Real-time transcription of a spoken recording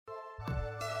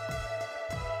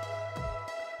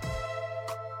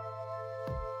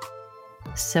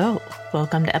So,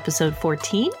 welcome to episode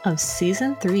 14 of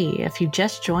season 3. If you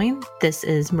just joined, this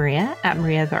is Maria at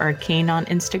Maria the Arcane on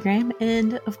Instagram.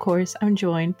 And of course, I'm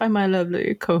joined by my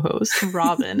lovely co-host,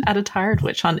 Robin at A Tired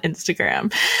Witch on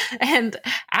Instagram. And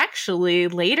actually,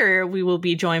 later we will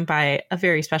be joined by a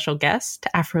very special guest,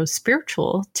 Afro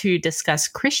Spiritual, to discuss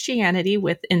Christianity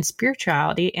within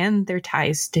spirituality and their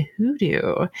ties to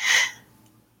Hoodoo.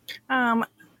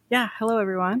 Yeah, hello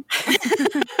everyone.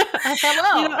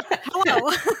 Hello.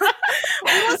 Hello.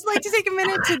 We'd also like to take a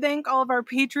minute to thank all of our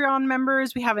Patreon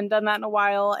members. We haven't done that in a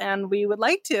while, and we would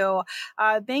like to.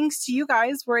 Thanks to you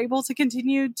guys, we're able to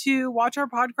continue to watch our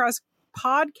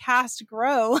podcast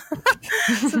grow.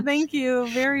 So thank you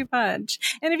very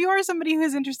much. And if you are somebody who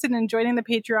is interested in joining the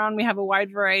Patreon, we have a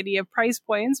wide variety of price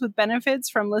points with benefits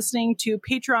from listening to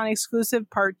Patreon exclusive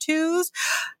part 2s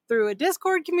through a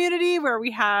Discord community where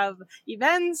we have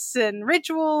events and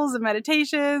rituals and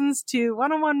meditations to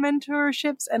one-on-one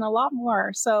mentorships and a lot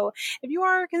more. So if you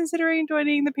are considering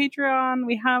joining the Patreon,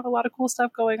 we have a lot of cool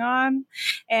stuff going on.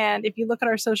 And if you look at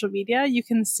our social media, you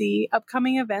can see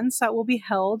upcoming events that will be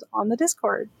held on the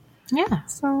Discord. Yeah.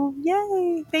 So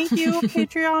yay. Thank you,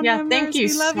 Patreon yeah, members. thank you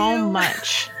we love so you.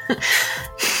 much.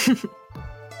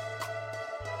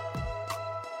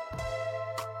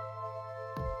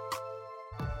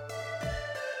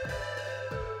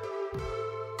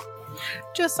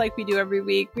 Just like we do every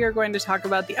week, we are going to talk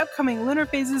about the upcoming lunar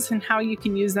phases and how you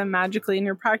can use them magically in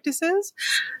your practices.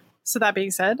 So that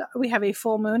being said, we have a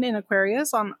full moon in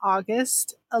Aquarius on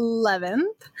August 11th.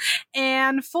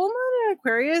 And full moon in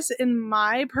Aquarius, in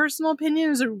my personal opinion,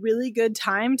 is a really good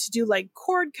time to do like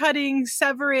cord cutting,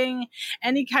 severing,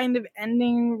 any kind of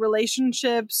ending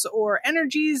relationships or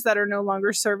energies that are no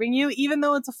longer serving you. Even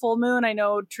though it's a full moon, I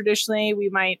know traditionally we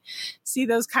might see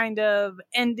those kind of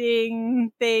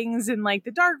ending things in like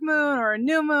the dark moon or a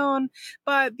new moon.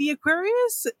 But the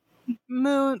Aquarius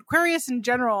in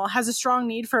general has a strong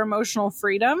need for emotional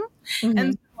freedom. Mm-hmm.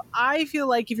 And so I feel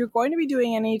like if you're going to be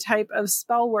doing any type of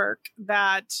spell work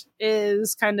that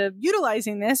is kind of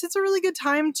utilizing this, it's a really good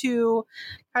time to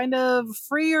kind of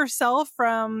free yourself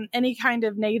from any kind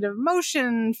of negative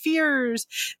emotion, fears,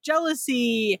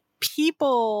 jealousy,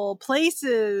 people,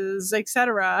 places,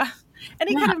 etc.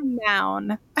 Any kind of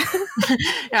noun.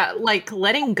 Yeah, like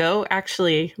letting go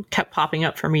actually kept popping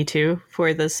up for me too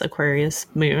for this Aquarius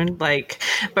moon. But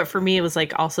for me, it was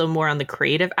like also more on the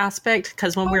creative aspect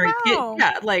because when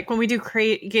when we do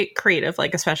get creative,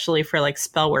 like especially for like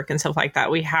spell work and stuff like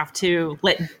that, we have to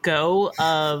let go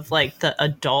of like the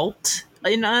adult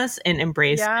in us and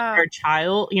embrace inner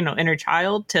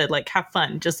child to like have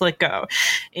fun, just let go.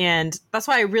 And that's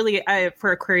why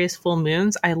for Aquarius full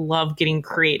moons, I love getting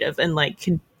creative and like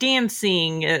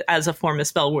dancing as a form of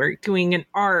spell work, doing an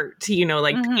art,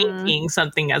 painting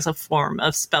something as a form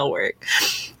of spell work.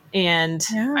 And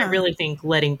I really think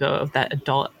letting go of that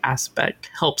adult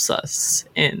aspect helps us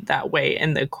in that way.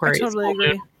 And the Aquarius full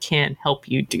moon can help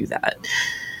you do that.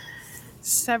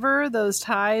 Sever those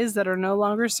ties that are no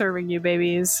longer serving you,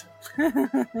 babies.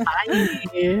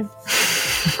 Bye.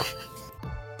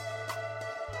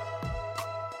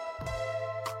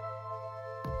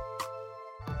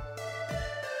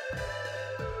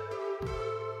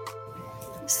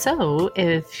 So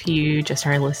if you just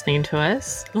started listening to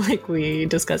us, like we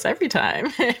discuss every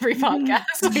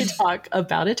podcast, we talk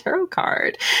about a tarot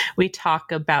card. We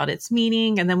talk about its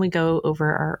meaning, and then we go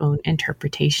over our own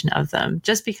interpretation of them,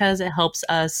 just because it helps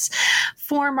us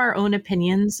form our own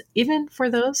opinions. Even for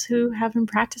those who have been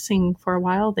practicing for a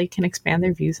while, they can expand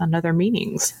their views on other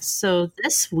meanings. So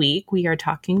this week, we are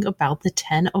talking about the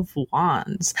 10 of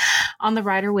Wands. On the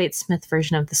Rider-Waite-Smith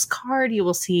version of this card, you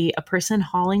will see a person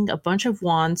hauling a bunch of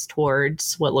wands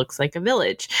towards what looks like a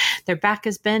village. Their back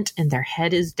is bent and their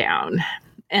head is down.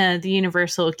 The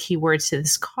universal keywords to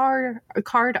this card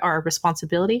are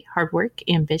responsibility, hard work,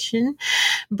 ambition,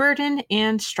 burden,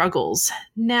 and struggles.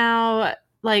 Now,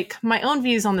 like my own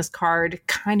views on this card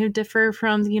kind of differ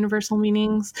from the universal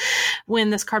meanings. When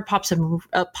this card pops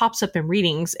up in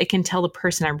readings, it can tell the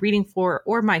person I'm reading for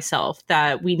or myself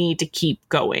that we need to keep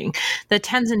going. The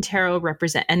 10s in tarot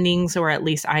represent endings or at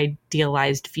least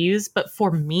idealized views, but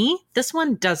for me, this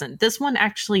one doesn't. This one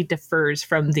actually differs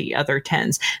from the other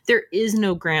 10s. There is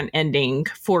no grand ending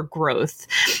for growth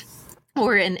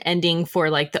or an ending for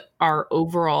like our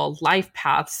overall life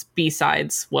paths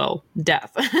besides,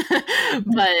 death.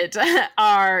 But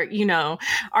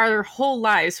our whole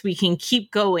lives, we can keep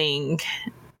going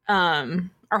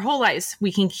our whole lives,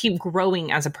 we can keep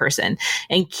growing as a person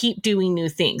and keep doing new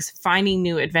things, finding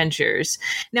new adventures.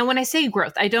 Now, when I say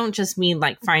growth, I don't just mean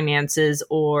like finances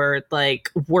or like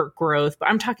work growth, but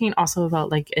I'm talking also about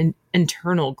like an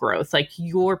internal growth, like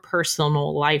your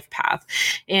personal life path.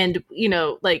 And, you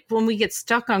know, like when we get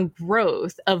stuck on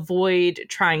growth, avoid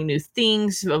trying new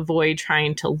things, avoid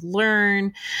trying to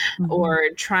learn or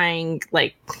trying,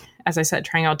 like, as I said,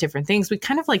 trying out different things. We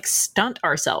kind of like stunt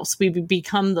ourselves. We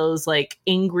become those like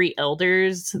angry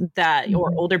elders that,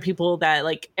 or older people that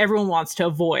like everyone wants to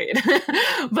avoid.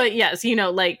 But yes, you know,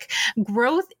 like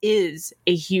growth is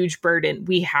a huge burden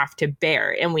we have to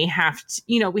bear, and we have to,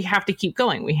 you know, we have to keep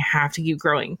going. We have to keep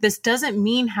growing. This doesn't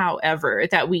mean, however,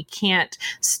 that we can't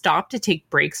stop to take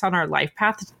breaks on our life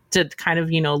path to kind of,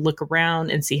 you know, look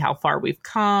around and see how far we've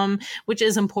come, which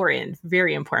is important,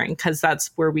 very important, because that's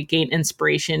where we gain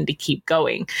inspiration to keep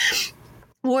going.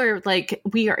 Or like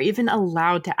we are even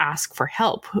allowed to ask for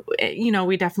help. You know,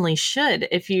 we definitely should.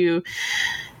 If you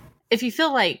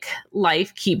feel like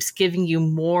life keeps giving you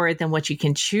more than what you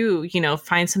can chew, you know,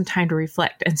 find some time to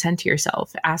reflect and center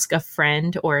yourself. Ask a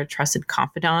friend or a trusted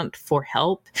confidant for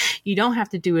help. You don't have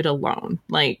to do it alone.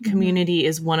 Like community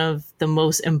is one of the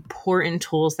most important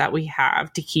tools that we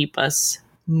have to keep us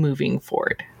moving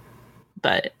forward.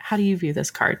 But how do you view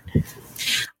this card?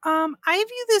 I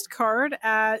view this card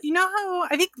as, you know how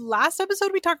I think last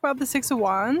episode we talked about the Six of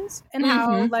Wands and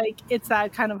how like it's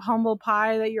that kind of humble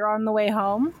pie that you're on the way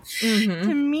home.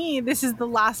 To me, this is the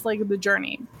last leg of the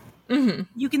journey.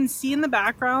 You can see in the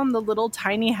background the little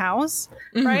tiny house,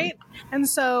 right? And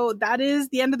so that is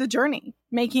the end of the journey,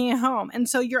 making it home. And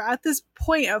so you're at this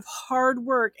point of hard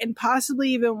work and possibly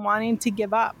even wanting to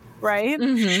give up, right?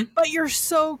 But you're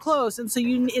so close. And so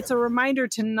it's a reminder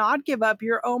to not give up.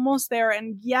 You're almost there.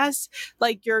 And yes,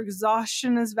 like your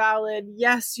exhaustion is valid.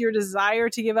 Yes, your desire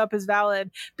to give up is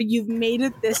valid, but you've made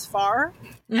it this far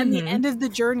and the end of the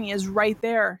journey is right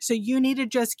there. So you need to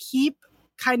just keep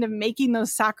kind of making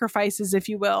those sacrifices, if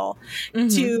you will,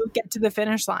 to get to the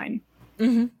finish line.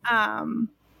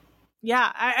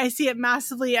 Yeah, I see it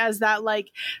massively as that like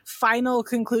final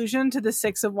conclusion to the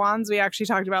Six of Wands we actually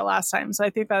talked about last time. So I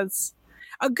think that's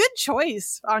a good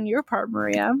choice on your part,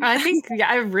 Maria. I think, yeah,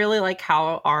 I really like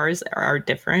how ours are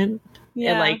different.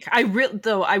 Yeah. And like, I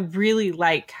really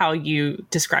like how you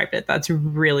described it. That's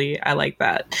really, I like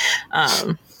that.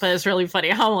 But it's really funny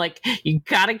how like, you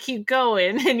gotta keep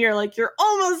going and you're like, you're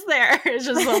almost there. It's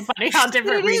just so funny how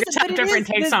different readers have different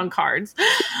takes on cards. The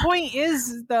point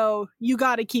is though, you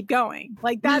gotta keep going.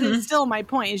 Like that is still my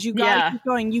point, is you gotta keep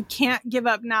going. You can't give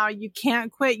up now. You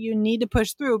can't quit. You need to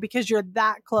push through because you're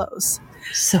that close.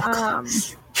 So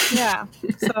close. Yeah.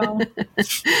 So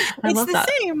it's the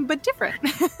same, but different.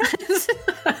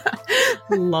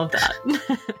 Love that.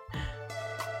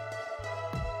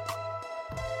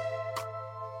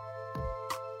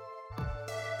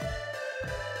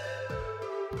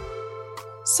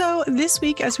 So this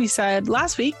week, as we said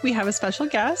last week, we have a special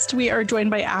guest. We are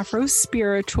joined by Afro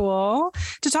Spiritual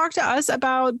to talk to us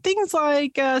about things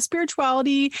like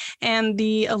spirituality and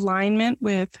the alignment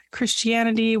with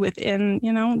Christianity within,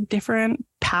 you know, different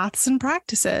paths and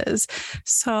practices.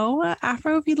 So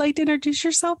Afro, if you'd like to introduce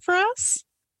yourself for us.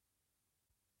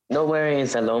 No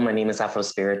worries. Hello, my name is Afro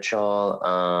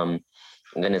Spiritual.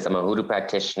 Goodness, I'm a Hoodoo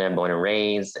practitioner, born and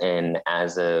raised, and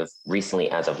as of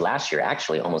last year,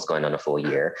 actually almost going on a full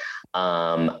year,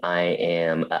 I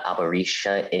am an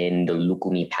Abarisha in the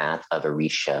Lukumi path of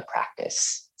Orisha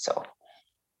practice. So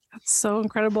that's so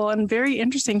incredible and very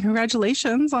interesting.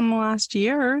 Congratulations on the last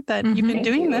year that you've been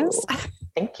doing this.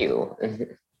 Thank you.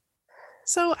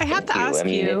 So I have to ask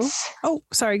you. Oh,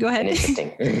 sorry. Go ahead.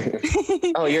 Interesting.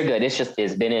 Oh, you're good.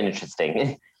 It's been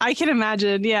interesting. I can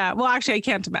imagine. Yeah. Well, actually, I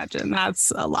can't imagine.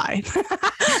 That's a lie.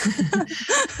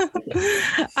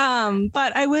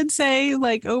 But I would say,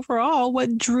 like, overall,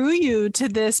 what drew you to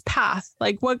this path?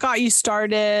 Like, what got you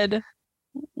started?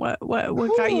 What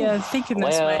got you thinking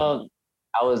this way? Well,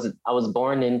 I was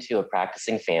born into a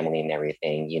practicing family and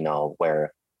everything, you know,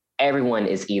 where everyone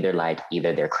is either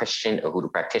they're Christian, a Hoodoo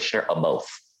practitioner, or both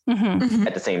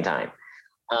at the same time.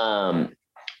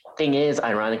 Thing is,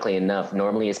 ironically enough,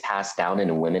 normally is passed down in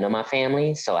the women of my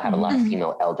family. So I have a lot of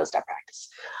female elders that practice.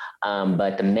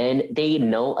 But the men, they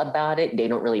know about it. They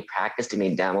don't really practice. They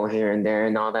may dabble here and there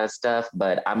and all that stuff.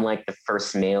 But I'm like the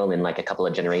first male in like a couple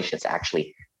of generations to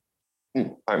actually,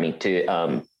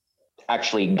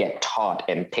 actually get taught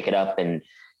and pick it up and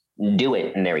do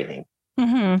it and everything.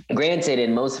 Granted,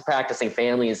 in most practicing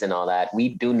families and all that, we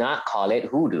do not call it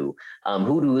hoodoo.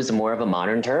 Hoodoo is more of a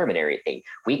modern term and everything.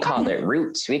 We call it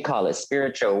roots. We call it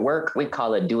spiritual work. We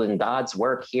call it doing God's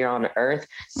work here on earth.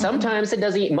 Sometimes it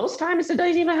doesn't. Most times it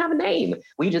doesn't even have a name.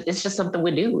 It's just something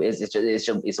we do.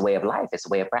 It's a way of life. It's a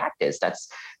way of practice. That's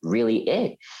really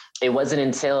it. It wasn't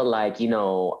until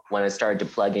when I started to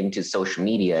plug into social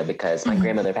media, because my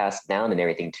grandmother passed down and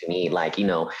everything to me,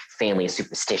 family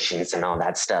superstitions and all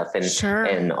that stuff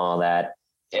and all that.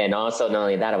 And also not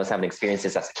only that, I was having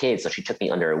experiences as a kid. So she took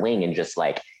me under her wing and just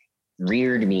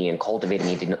reared me and cultivated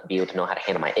me to be able to know how to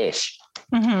handle my ish.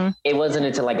 It wasn't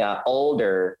until I got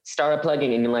older, started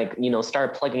plugging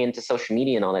into social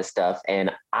media and all that stuff. And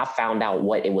I found out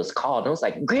what it was called. And I was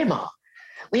like, Grandma,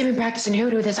 we've been practicing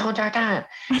hoodoo this whole entire time.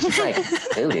 She's like,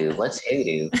 hoodoo? What's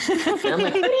hoodoo? And I'm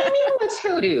like, what do you mean, what's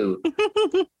hoodoo?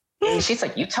 And she's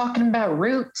like, you talking about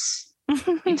roots?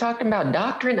 You talking about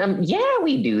doctrine? Yeah,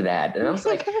 we do that. And I was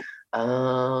like,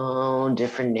 oh,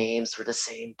 different names for the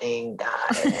same thing.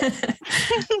 Got it.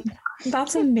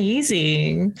 That's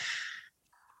amazing.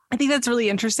 I think that's really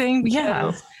interesting.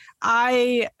 Yeah.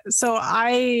 I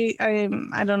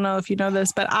don't know if you know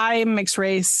this, but I'm mixed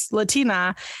race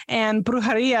Latina, and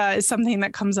brujeria is something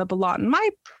that comes up a lot in my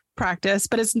practice,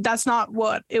 but that's not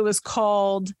what it was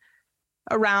called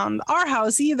around our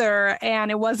house either. And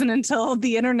it wasn't until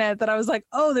the internet that I was like,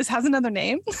 oh, this has another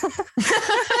name.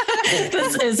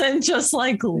 This isn't just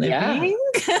living. Yeah.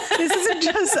 This isn't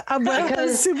just a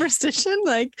superstition.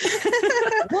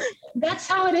 That's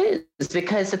how it is.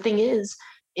 Because the thing is,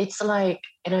 it's and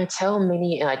I tell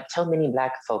many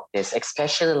Black folk this,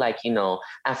 especially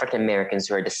African Americans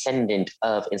who are descendant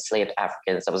of enslaved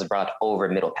Africans that was brought over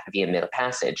via Middle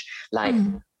Passage,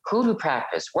 hoodoo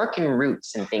practice, working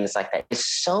roots and things like that is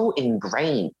so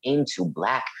ingrained into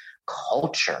Black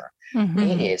culture.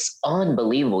 It is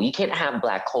unbelievable. You can't have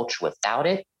Black culture without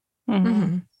it.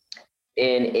 And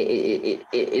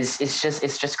it's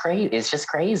just crazy. It's just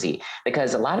crazy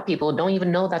because a lot of people don't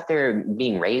even know that they're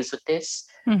being raised with this,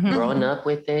 growing up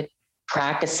with it,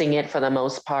 practicing it for the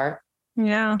most part.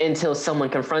 Yeah. Until someone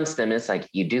confronts them, it's like,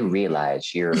 you do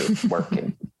realize you're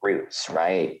working roots,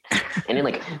 right? And they're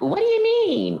like, what do you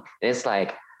mean? And it's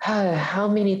like, how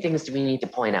many things do we need to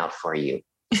point out for you?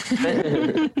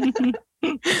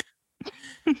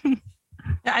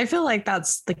 I feel like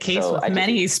that's the case with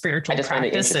many spiritual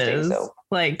practices.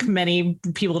 Many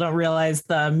people don't realize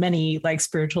the many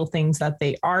spiritual things that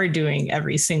they are doing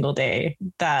every single day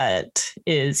that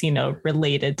is,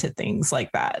 related to things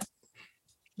like that.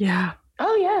 Yeah.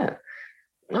 Oh yeah.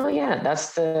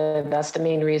 That's the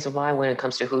main reason why when it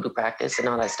comes to hoodoo practice and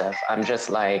all that stuff, I'm just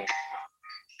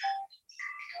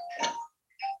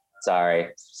sorry,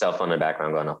 cell phone in the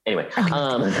background going off. Anyway,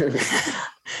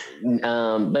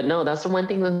 but no, that's the one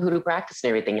thing with hoodoo practice and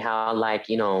everything, how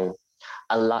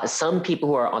some people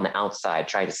who are on the outside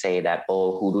try to say that,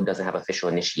 oh, hoodoo doesn't have official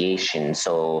initiation,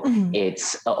 so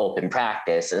it's an open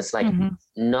practice. And it's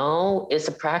no, it's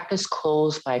a practice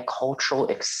closed by cultural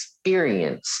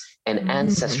experience and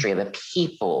ancestry of the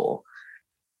people.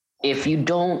 If you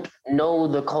don't know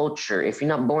the culture, if you're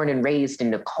not born and raised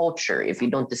in the culture, if you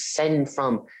don't descend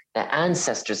from the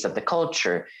ancestors of the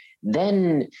culture,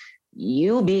 then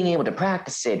you being able to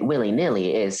practice it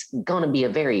willy-nilly is going to be a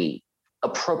very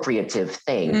appropriative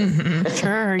thing.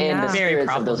 Sure, and yeah. the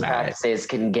spirits of those practices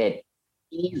can get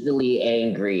easily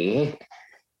angry.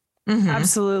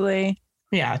 Absolutely.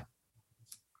 Yeah.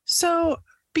 So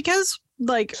because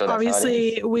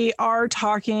obviously we are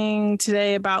talking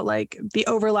today about the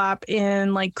overlap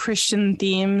in Christian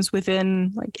themes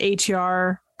within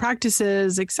ATR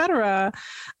practices, etc.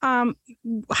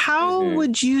 How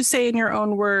would you say, in your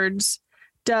own words,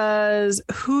 does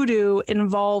hoodoo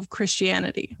involve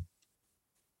Christianity?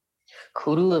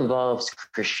 Hoodoo involves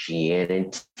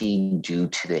Christianity due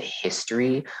to the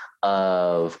history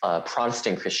of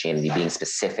Protestant Christianity being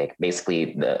specific.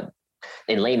 Basically,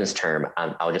 in layman's term,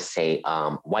 I'll just say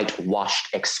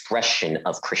whitewashed expression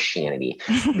of Christianity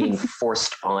being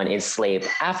forced on enslaved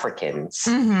Africans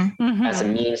as a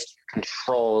means to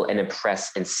control and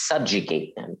oppress and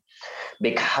subjugate them.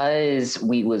 Because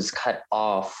we was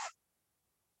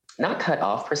not cut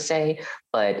off per se,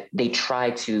 but they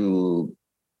try to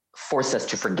force us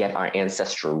to forget our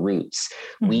ancestral roots.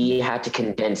 We had to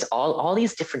condense all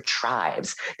these different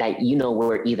tribes that,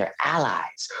 were either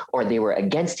allies or they were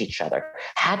against each other,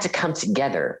 had to come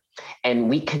together, and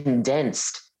we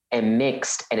condensed and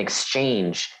mixed and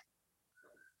exchanged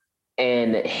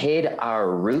and hid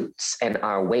our roots and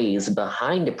our ways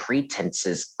behind the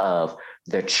pretenses of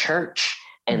the church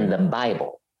and the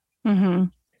Bible.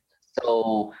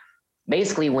 So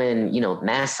basically when,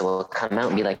 Massa will come out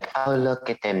and be like, oh,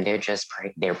 look at them. They're just,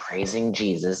 they're praising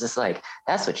Jesus. It's like,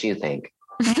 that's what you think.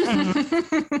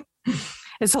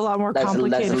 It's a lot more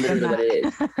complicated. That's literally what it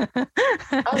is.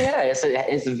 Oh yeah,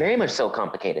 it's very much so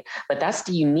complicated. But that's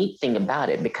the unique thing about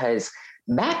it, because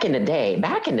back in the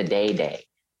day,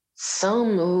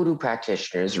 some Hoodoo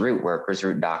practitioners, root workers,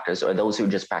 root doctors, or those who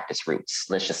just practice roots,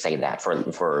 let's just say that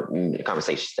for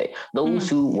conversation's sake, those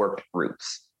who worked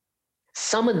roots,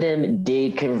 some of them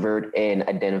did convert and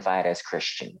identified as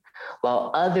Christian,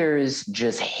 while others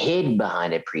just hid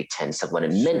behind a pretense of what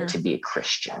it meant to be a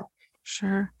Christian.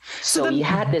 Sure. So you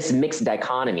had this mixed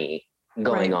dichotomy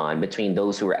going on between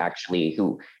those who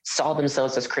saw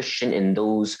themselves as Christian and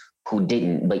those who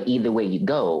didn't. But either way you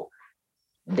go,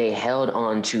 they held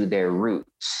on to their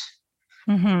roots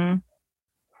for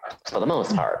the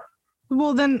most part.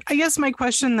 Well, then I guess my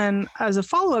question then as a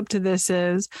follow-up to this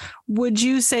is, would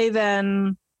you say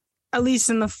then, at least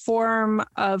in the form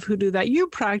of Hoodoo that you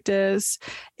practice,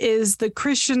 is the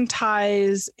Christian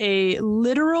ties a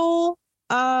literal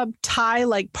tie,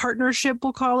 like partnership,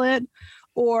 we'll call it,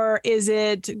 or is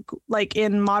it like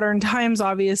in modern times,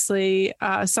 obviously,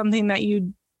 something that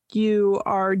you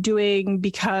are doing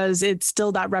because it's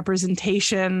still that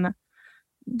representation?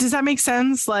 Does that make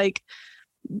sense? Like,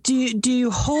 do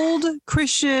you hold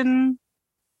Christian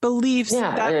beliefs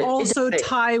that also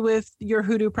tie with your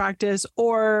Hoodoo practice,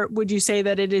 or would you say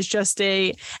that it is just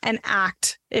an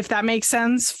act, if that makes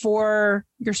sense, for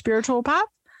your spiritual path?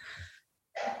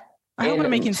 I hope I'm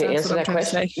making sense. To answer that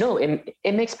question, no,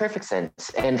 it makes perfect sense.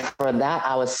 And for that,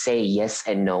 I would say yes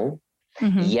and no.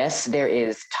 Yes, there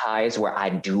is ties where I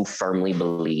do firmly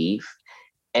believe,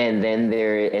 and then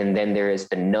there is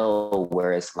the no,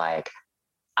 where it's like,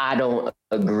 I don't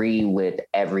agree with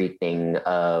everything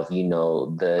of,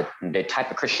 the type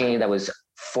of Christianity that was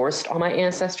forced on my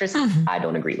ancestors. I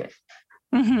don't agree with.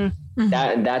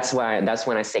 That's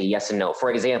when I say yes and no.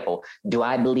 For example, do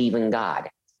I believe in God?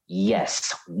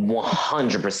 Yes,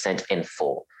 100% in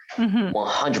full.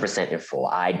 100% in full.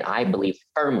 I believe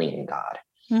firmly in God.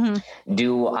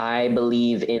 Do I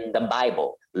believe in the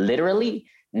Bible? Literally?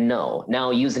 No.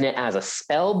 Now, using it as a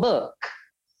spell book,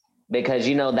 because,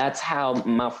 that's how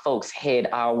my folks hid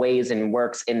our ways and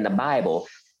works in the Bible.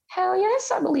 Hell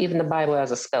yes, I believe in the Bible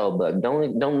as a spell book.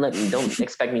 Don't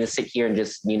expect me to sit here and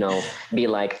just, be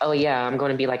like, oh yeah, I'm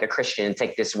going to be like a Christian and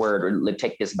take this word or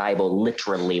take this Bible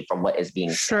literally from what is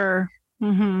being said. Sure.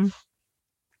 Do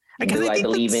I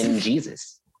believe in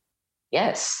Jesus?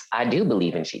 Yes, I do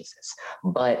believe in Jesus,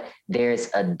 but there's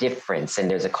a difference, and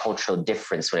there's a cultural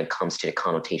difference when it comes to the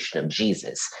connotation of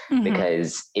Jesus.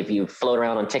 Because if you float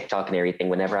around on TikTok and everything,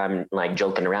 whenever I'm like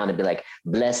joking around, it'd be like,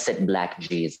 blessed Black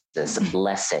Jesus,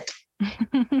 blessed.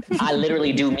 I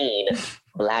literally do mean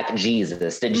Black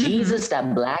Jesus, the Jesus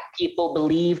that Black people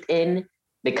believed in,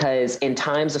 because in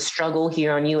times of struggle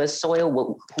here on U.S.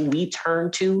 soil, who we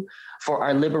turn to for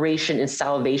our liberation and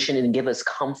salvation and give us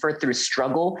comfort through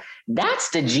struggle, that's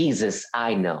the Jesus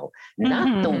I know,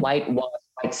 not the white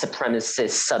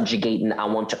supremacist, subjugating, I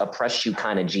want to oppress you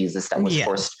kind of Jesus that was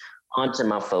forced onto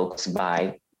my folks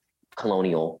by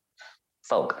colonial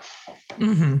folk.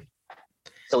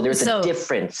 So there's a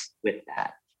difference with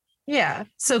that. Yeah.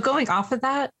 So going off of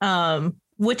that,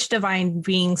 which divine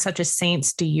beings such as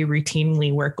saints do you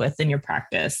routinely work with in your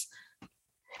practice?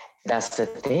 That's the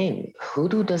thing.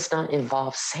 Hoodoo does not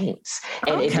involve saints.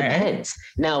 And it depends.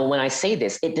 Now, when I say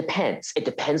this, it depends. It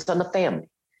depends on the family.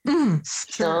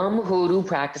 Some Hoodoo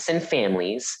practicing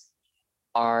families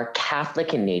are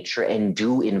Catholic in nature and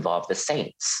do involve the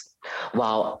saints,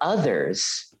 while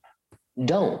others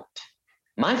don't.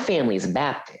 My family is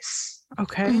Baptist.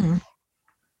 Okay.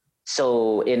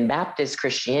 So in Baptist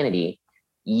Christianity,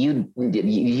 you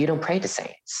don't pray to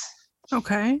saints.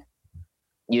 Okay.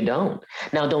 You don't.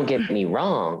 Now, don't get me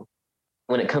wrong.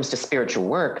 When it comes to spiritual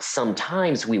work,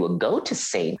 sometimes we will go to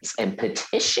saints and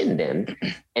petition them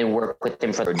and work with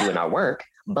them for doing our work,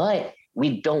 but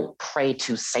we don't pray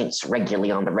to saints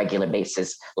regularly on the regular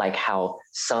basis, like how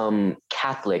some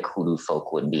Catholic Hoodoo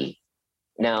folk would be.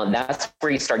 Now, that's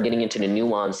where you start getting into the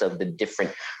nuance of the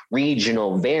different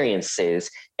regional variances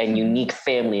and unique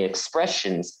family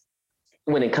expressions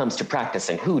when it comes to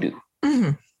practicing Hoodoo.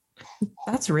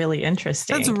 That's really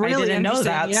interesting. That's really I didn't know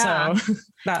that. Yeah. So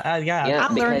I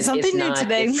learned something new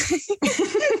today.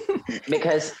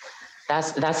 Because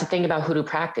that's the thing about Hoodoo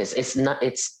practice.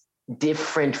 It's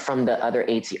different from the other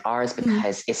ATRs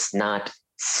because it's not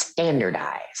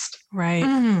standardized.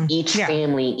 Right. Each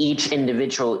family, each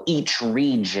individual, each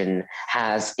region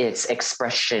has its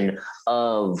expression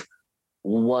of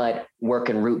what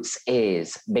working roots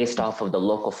is based off of the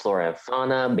local flora and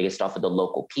fauna, based off of the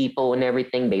local people and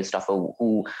everything, based off of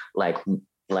who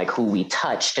who we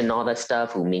touched and all that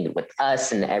stuff, who mingled with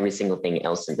us and every single thing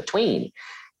else in between.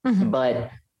 But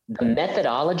the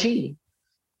methodology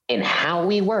and how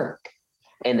we work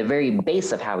and the very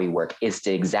base of how we work is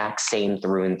the exact same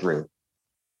through and through.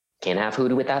 Can't have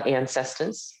hoodoo without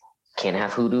ancestors. Can't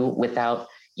have hoodoo without,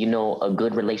 a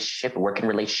good relationship, a working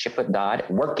relationship with God,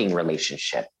 working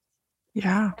relationship.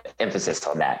 Yeah. Emphasis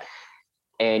on that.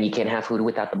 And you can't have hoodoo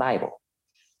without the Bible.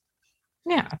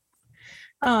 Yeah.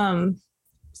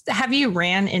 Have you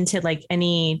ran into like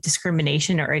any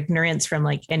discrimination or ignorance from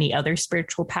like any other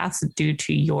spiritual paths due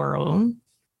to your own?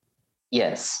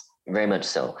 Yes, very much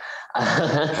so. There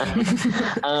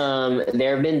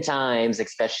have been times,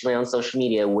 especially on social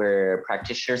media, where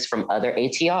practitioners from other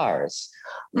ATRs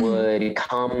would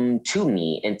come to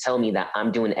me and tell me that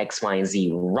I'm doing X, Y, and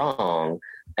Z wrong.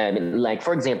 Like,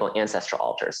 for example, ancestral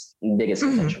altars, biggest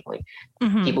contention point.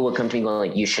 People would come to me going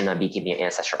like, you should not be keeping your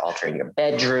ancestral altar in your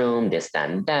bedroom, this, that,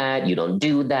 and that. You don't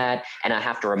do that. And I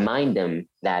have to remind them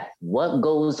that what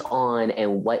goes on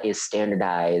and what is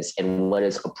standardized and what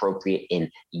is appropriate in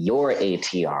your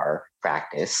ATR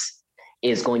practice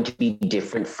is going to be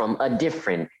different from a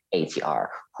different ATR.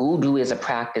 Hoodoo is a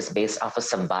practice based off of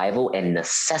survival and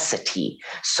necessity.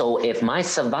 So if my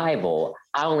survival,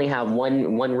 I only have one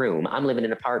room, I'm living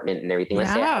in an apartment and everything.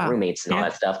 Let's say I have roommates and all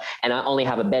that stuff, and I only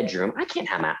have a bedroom. I can't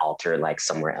have my altar like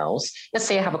somewhere else. Let's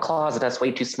say I have a closet that's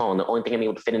way too small, and the only thing I'm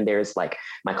able to fit in there is like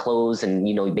my clothes, and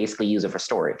basically use it for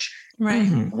storage. Right.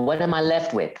 What am I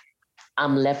left with?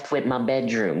 I'm left with my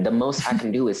bedroom. The most I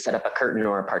can do is set up a curtain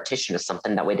or a partition or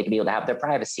something. That way they can be able to have their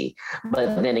privacy.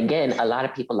 But then again, a lot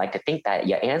of people like to think that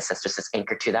your ancestors is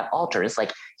anchored to that altar. It's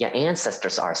like your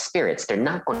ancestors are spirits. They're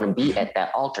not going to be at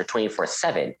that altar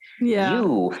 24/7. Yeah.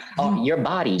 You, your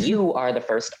body, you are the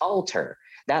first altar.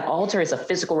 That altar is a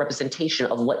physical representation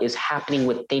of what is happening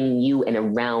within you and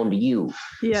around you.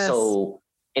 Yes. So,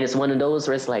 and it's one of those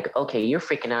where it's like, okay, you're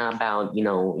freaking out about,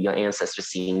 your ancestors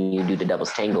seeing you do the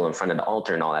devil's tango in front of the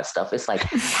altar and all that stuff. It's like,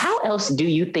 how else do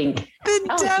you think,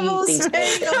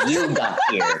 that you got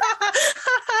here?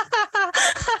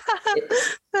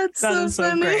 That's so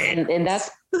funny. Great. And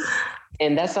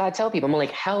that's what I tell people. I'm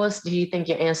like, how else do you think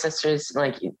your ancestors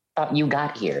thought you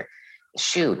got here?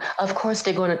 Shoot, of course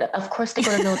they're gonna know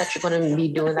that you're gonna be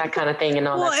doing that kind of thing and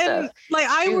all that stuff. Like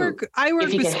I work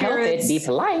if you with can spirits. help it, be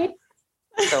polite.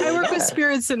 So, I work with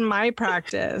spirits in my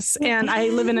practice, and I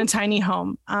live in a tiny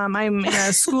home. I'm in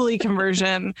a schoolie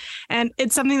conversion, and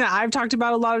it's something that I've talked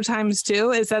about a lot of times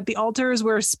too, is that the altar is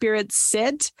where spirits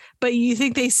sit, but you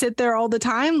think they sit there all the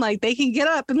time? Like they can get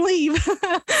up and leave.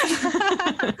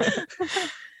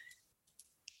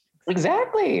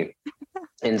 Exactly.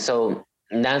 And so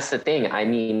that's the thing. I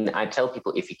mean, I tell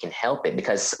people if you can help it,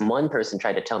 because one person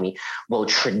tried to tell me, well,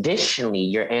 traditionally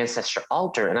your ancestral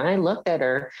altar. And I looked at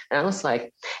her and I was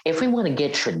like, if we want to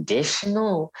get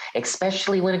traditional,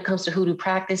 especially when it comes to hoodoo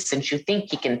practice, since you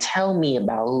think you can tell me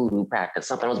about hoodoo practice,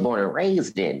 something I was born and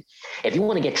raised in, if you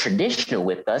want to get traditional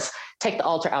with us, take the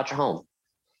altar out your home.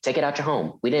 Take it out your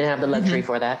home. We didn't have the luxury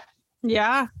for that.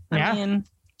 Yeah. I mean,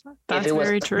 that's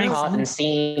very true. Caught and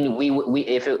seen,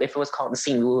 if it was caught and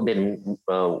seen, we would have been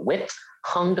whipped,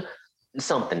 hung,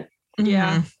 something.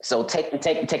 Yeah. So take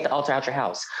the altar out your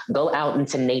house. Go out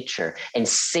into nature and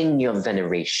sing your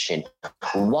veneration,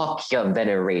 walk your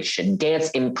veneration, dance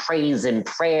in praise and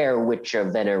prayer with your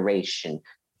veneration.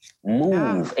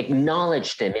 Move,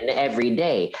 acknowledge them in every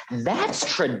day.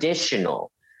 That's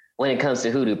traditional when it comes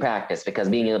to hoodoo practice, because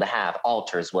being able to have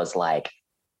altars was like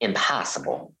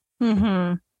impossible.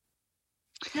 Mm-hmm.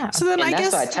 Yeah. So then and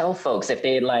that's what I tell folks if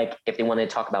they want to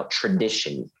talk about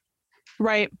tradition.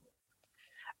 Right.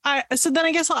 So then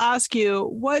I guess I'll ask you,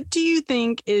 what do you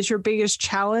think is your biggest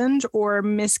challenge or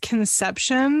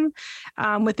misconception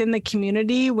within the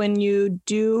community when you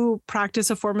do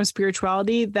practice a form of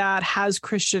spirituality that has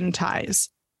Christian ties?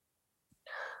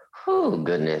 Oh,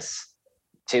 goodness.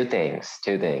 Two things.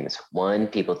 One,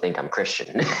 people think I'm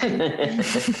Christian.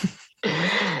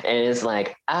 And it's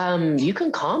like, you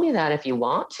can call me that if you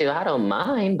want to. I don't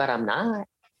mind, but I'm not.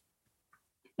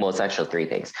 Well, it's actually three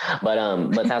things, but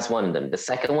that's one of them. The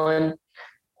second one,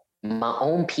 my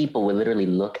own people would literally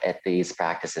look at these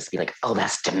practices, be like, "Oh,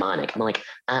 that's demonic." I'm like,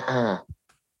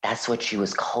 that's what she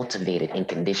was cultivated and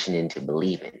conditioned into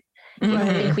believing. You don't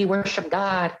think we worship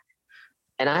God?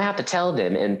 And I have to tell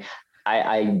them, and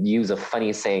I use a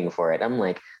funny saying for it. I'm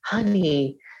like,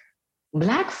 honey,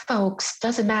 Black folks,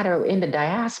 doesn't matter in the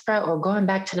diaspora or going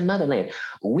back to the motherland,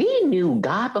 we knew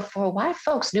God before white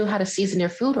folks knew how to season their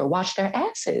food or wash their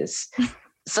asses.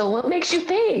 So what makes you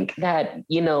think that,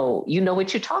 you know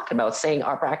what you're talking about, saying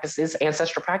our practices,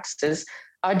 ancestral practices,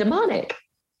 are demonic?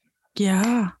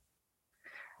 Yeah.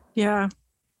 Yeah.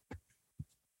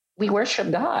 We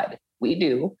worship God. We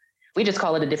do. We just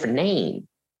call it a different name,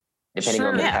 depending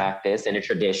on the practice and the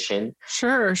tradition.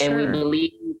 Sure. And we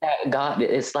believe that God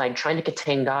is like trying to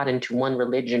contain God into one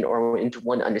religion or into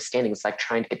one understanding. It's like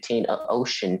trying to contain an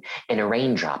ocean in a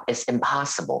raindrop. It's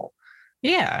impossible.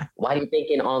 Yeah. Why do you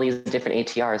think in all these different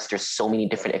ATRs, there's so many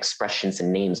different expressions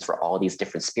and names for all these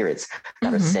different spirits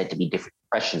that are said to be different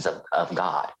expressions of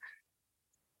God?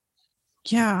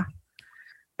 Yeah.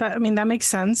 That makes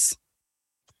sense.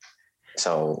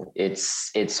 So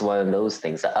it's one of those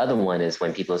things. The other one is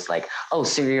when people is like, oh,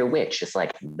 so you're a witch. It's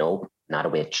like, nope, not a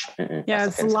witch. Yeah,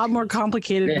 it's a lot more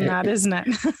complicated than that, isn't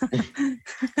it?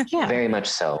 Yeah. Very much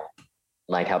so.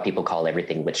 Like how people call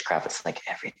everything witchcraft. It's like,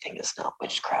 everything is not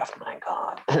witchcraft, my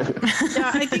God.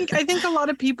 Yeah, I think a lot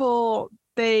of people,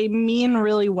 they mean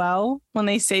really well when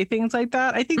they say things like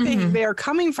that. I think they are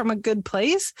coming from a good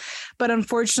place, but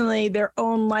unfortunately their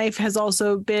own life has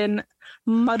also been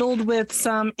muddled with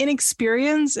some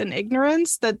inexperience and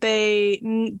ignorance that they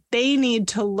need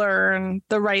to learn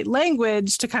the right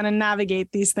language to kind of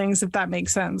navigate these things, if that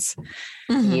makes sense.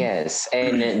 Yes.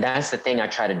 And that's the thing I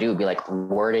try to do, be like,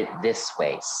 word it this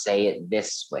way, say it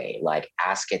this way, like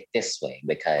ask it this way,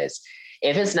 because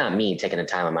if it's not me taking the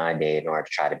time of my day in order to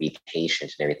try to be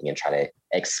patient and everything and try to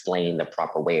explain the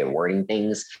proper way of wording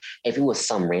things, if it was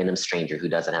some random stranger who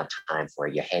doesn't have time for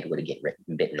it, your head would get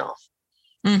bitten off.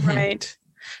 Right.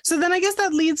 So then I guess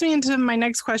that leads me into my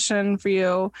next question for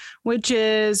you, which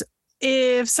is,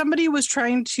 if somebody was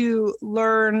trying to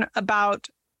learn about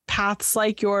paths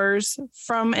like yours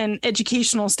from an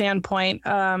educational standpoint,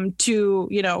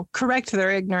 to, correct their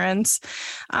ignorance,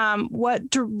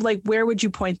 where would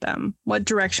you point them? What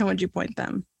direction would you point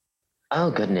them? Oh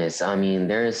goodness. I mean,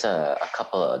 there's a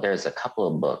couple of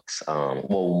books.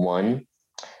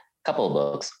 Couple of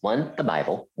books. One, the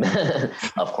Bible,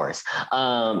 of course.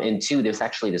 And two, there's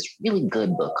actually this really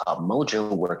good book called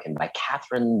Mojo Workin by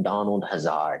Katrina Hazzard-Donald.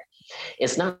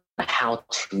 It's not a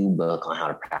how-to book on how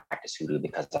to practice Hoodoo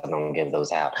because I don't give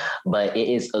those out, but it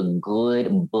is a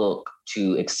good book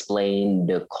to explain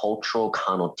the cultural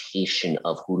connotation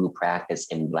of Hoodoo practice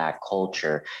in Black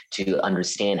culture, to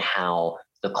understand how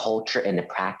the culture and the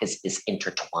practice is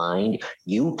intertwined.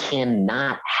 You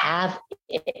cannot have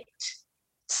it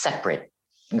separate,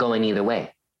 going either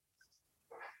way.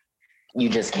 You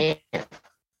just can't.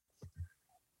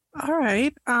 All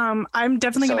right. I'm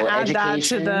definitely going to add that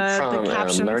to the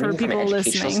caption for people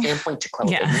listening. Standpoint to quell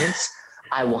ignorance,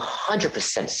 I will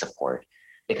 100% support,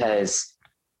 because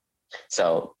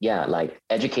like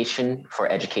education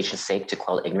for education's sake to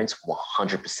quell ignorance,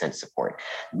 100% support.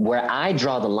 Where I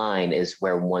draw the line is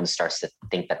where one starts to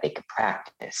think that they could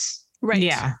practice. Right.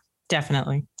 Yeah,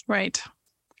 definitely. Right.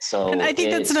 So, and I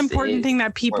think that's an important thing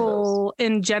that people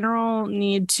in general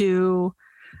need to,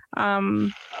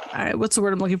 what's the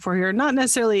word I'm looking for here? Not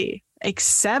necessarily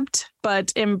accept,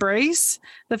 but embrace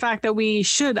the fact that we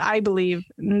should, I believe,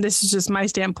 and this is just my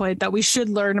standpoint, that we should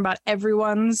learn about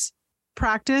everyone's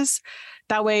practice.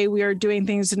 That way we are doing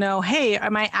things to know, hey,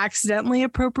 am I accidentally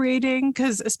appropriating?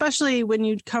 Because especially when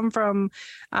you come from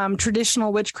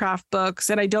traditional witchcraft books,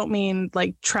 and I don't mean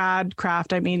like trad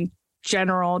craft, I mean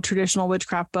general traditional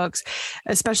witchcraft books,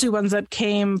 especially ones that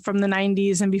came from the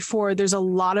 90s and before, there's a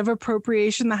lot of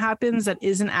appropriation that happens that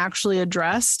isn't actually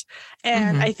addressed.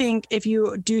 And I think if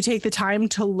you do take the time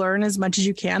to learn as much as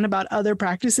you can about other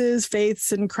practices,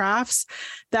 faiths, and crafts,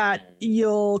 that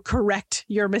you'll correct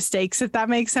your mistakes, if that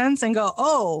makes sense, and go,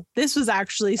 oh, this was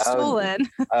actually stolen.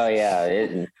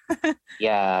 Yeah.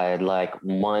 Like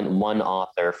one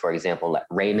author, for example, like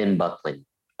Raymond Buckland,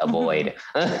 avoid.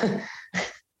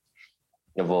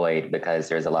 Avoid, because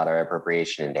there's a lot of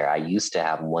appropriation in there. I used to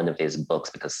have one of his books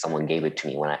because someone gave it to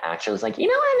me when I actually was like, you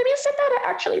know what, let me sit down and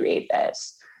actually read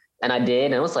this. And I did,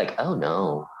 and I was like, oh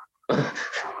no.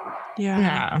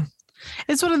 Yeah.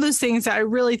 It's one of those things that I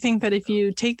really think that if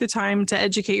you take the time to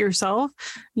educate yourself,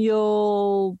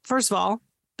 you'll, first of all,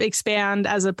 expand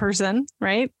as a person,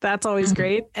 right? That's always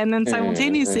great. And then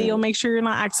simultaneously, you'll make sure you're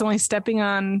not accidentally stepping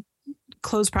on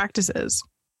closed practices.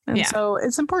 And so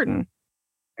it's important.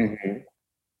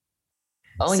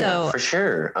 Oh, yeah, for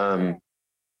sure. Sorry,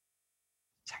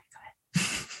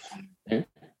 go ahead.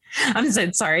 I'm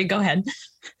saying, sorry, go ahead.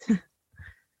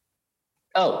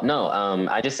 Oh, no,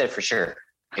 I just said for sure.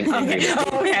 Okay.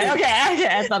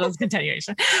 I thought it was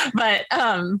continuation. But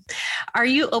are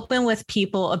you open with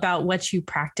people about what you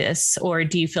practice, or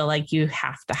do you feel like you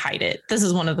have to hide it? This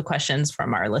is one of the questions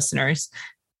from our listeners.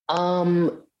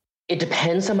 It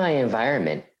depends on my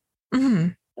environment. Mm-hmm.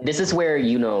 This is where,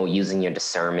 using your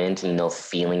discernment and,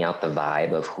 feeling out the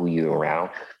vibe of who you're around,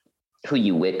 who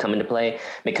you with come into play.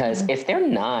 Because if they're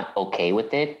not okay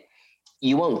with it,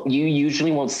 you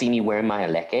usually won't see me wearing my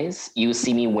alekes. You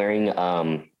see me wearing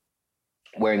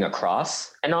a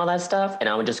cross and all that stuff. And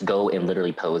I would just go and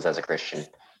literally pose as a Christian.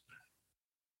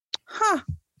 Huh.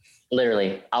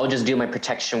 Literally, I would just do my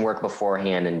protection work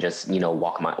beforehand and just,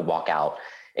 walk out,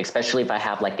 especially if I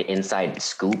have like the inside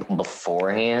scoop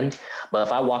beforehand. But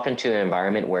if I walk into an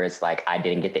environment where it's like I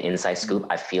didn't get the inside scoop,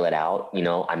 I feel it out.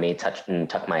 I may tuck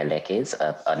my lekes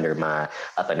up under my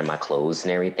clothes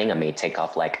and everything. I may take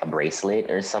off like a bracelet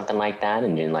or something like that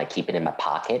and then like keep it in my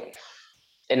pocket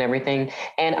and everything.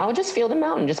 And I'll just feel them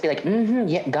out and just be like,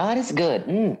 yeah, God is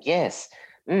good. Yes.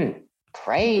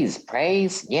 Praise,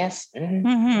 yes.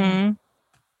 And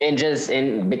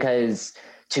because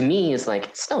to me, it's like,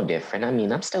 it's no different. I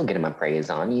mean, I'm still getting my praise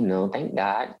on, thank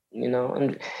God,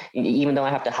 and even though I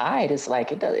have to hide, it's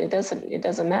like, it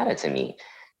doesn't matter to me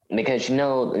because,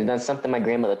 that's something my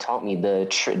grandmother taught me. The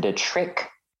trick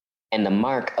and the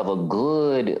mark of a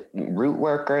good root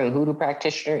worker and hoodoo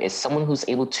practitioner is someone who's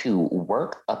able to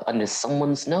work up under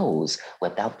someone's nose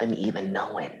without them even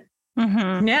knowing.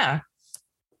 Yeah.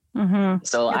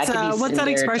 So what's that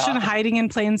expression? Hiding in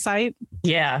plain sight.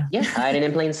 Yeah, hiding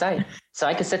in plain sight. So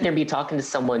I could sit there and be talking to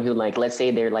someone who, like, let's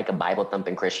say they're like a Bible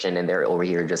thumping Christian and they're over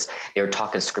here they're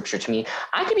talking scripture to me.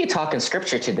 I could be talking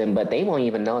scripture to them, but they won't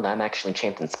even know that I'm actually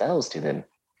chanting spells to them,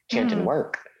 chanting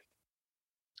work.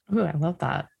 Ooh, I love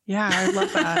that. Yeah, I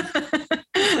love that.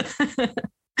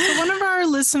 So one of our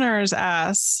listeners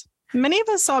asks, many of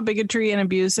us saw bigotry and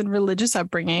abuse in religious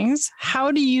upbringings.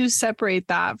 How do you separate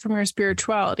that from your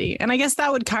spirituality? And I guess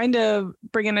that would kind of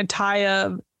bring in a tie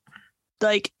of,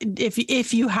 like,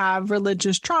 if you have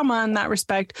religious trauma in that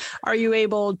respect, are you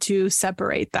able to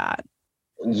separate that?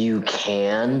 You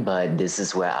can, but this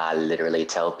is where I literally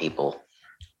tell people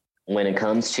when it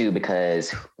comes to,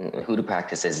 because hoodoo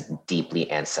practice is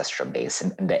deeply ancestral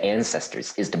based. The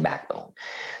ancestors is the backbone.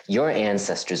 Your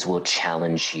ancestors will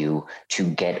challenge you to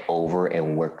get over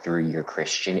and work through your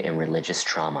Christian and religious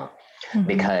trauma.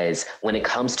 Because when it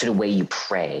comes to the way you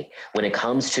pray, when it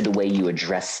comes to the way you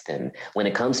address them, when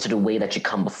it comes to the way that you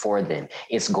come before them,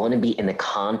 it's going to be in the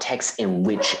context in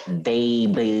which they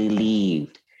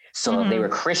believed. So if they were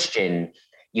Christian,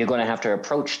 you're going to have to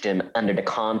approach them under the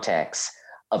context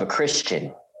of a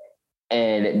Christian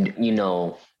and,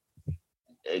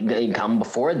 come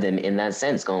before them in that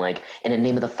sense, going like, in the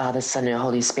name of the Father, Son, and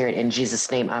Holy Spirit, in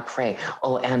Jesus' name I pray,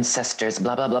 oh ancestors,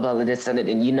 blah, blah, blah, blah, this and that.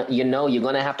 And you're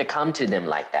going to have to come to them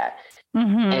like that.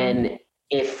 And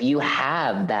if you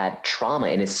have that trauma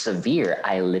and it's severe,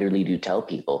 I literally do tell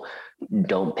people,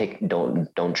 don't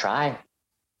try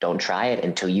it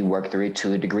until you work through it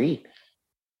to a degree.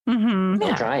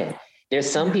 Don't try it. There's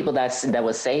some people that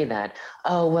would say that,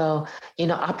 oh, well,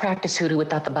 I practice hoodoo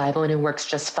without the Bible and it works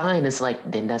just fine. It's like,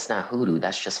 then that's not hoodoo.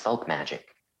 That's just folk magic.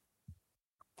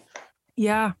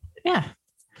 Yeah. Yeah.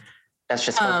 That's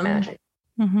just folk magic.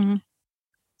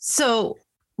 So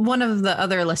one of the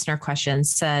other listener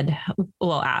questions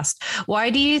asked, why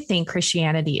do you think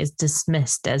Christianity is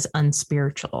dismissed as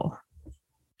unspiritual?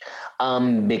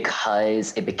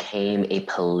 Because it became a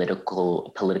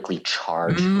politically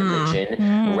charged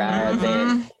religion rather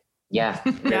than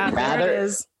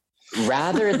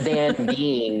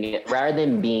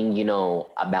being,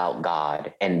 about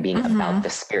God and being about the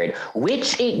spirit,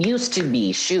 which it used to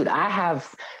be. Shoot, I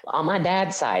have on my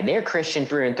dad's side, they're Christian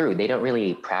through and through. They don't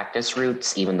really practice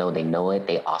roots, even though they know it.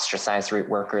 They ostracize root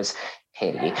workers.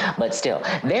 Heidi, but still,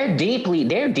 they're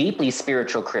deeply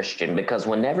spiritual Christian, because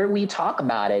whenever we talk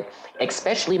about it,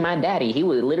 especially my daddy, he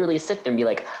would literally sit there and be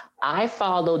like, I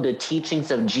follow the teachings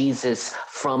of Jesus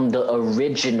from the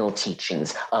original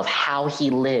teachings of how he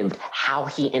lived, how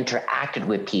he interacted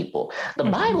with people. The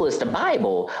Bible is the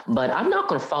Bible, but I'm not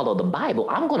going to follow the Bible.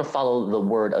 I'm going to follow the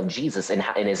word of Jesus and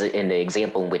in the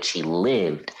example in which he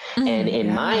lived. And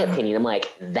in my opinion, I'm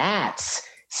like, that's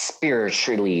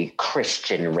spiritually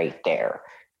Christian right there.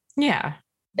 Yeah.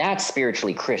 That's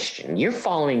spiritually Christian. You're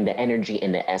following the energy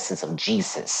and the essence of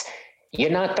Jesus. You're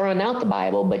not throwing out the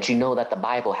Bible, but you know that the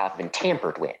Bible have been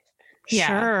tampered with. Yeah.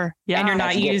 Sure. Yeah. And you're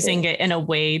not using it in a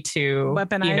way to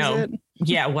weaponize it.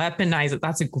 Yeah, weaponize it.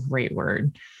 That's a great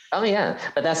word. Oh, yeah.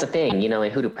 But that's the thing, in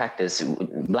hoodoo practice,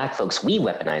 Black folks, we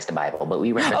weaponize the Bible, but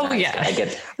we weaponize it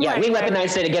against, we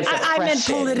weaponize it against oppression. I meant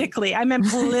politically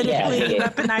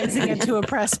weaponizing it to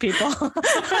oppress people.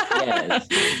 Yes.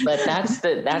 But that's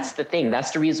the thing.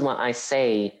 That's the reason why I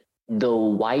say the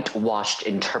whitewashed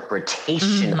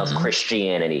interpretation of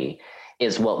Christianity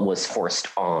is what was forced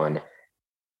on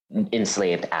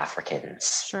enslaved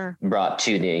Africans Sure. brought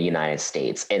to the United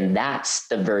States. And that's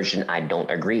the version I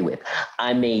don't agree with.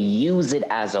 I may use it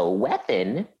as a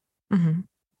weapon,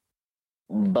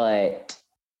 but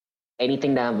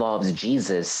anything that involves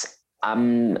Jesus,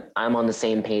 I'm on the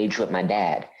same page with my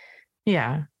dad.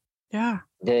 Yeah. Yeah.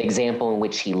 The example in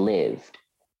which he lived,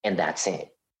 and that's it.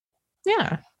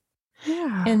 Yeah.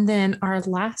 Yeah. And then our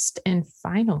last and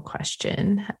final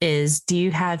question is, do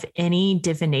you have any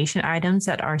divination items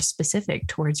that are specific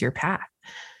towards your path?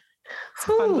 It's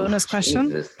a fun bonus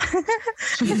question.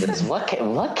 Jesus,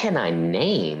 what can I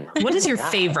name? What is your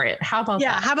favorite? How about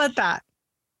that? How about that?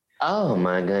 Oh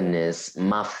my goodness.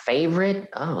 My favorite?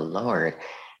 Oh Lord.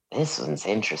 This one's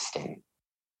interesting.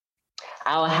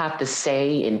 I'll have to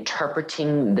say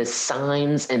interpreting the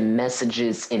signs and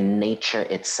messages in nature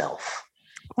itself.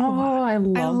 Oh, I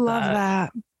love that.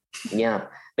 Yeah,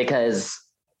 because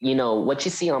what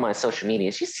you see on my social media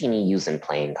is you see me using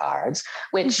playing cards,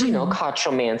 which,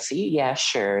 cartomancy, yeah,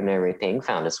 sure, and everything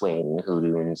found its way in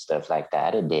Hoodoo and stuff like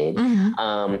that. It did.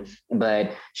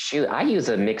 But shoot, I use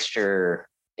a mixture.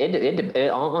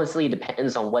 It honestly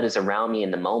depends on what is around me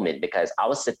in the moment, because I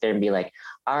will sit there and be like,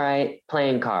 all right,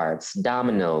 playing cards,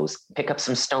 dominoes, pick up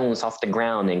some stones off the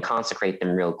ground and consecrate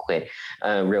them real quick.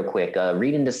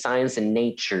 Reading the signs in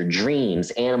nature, dreams,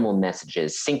 animal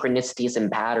messages, synchronicities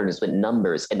and patterns with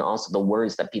numbers, and also the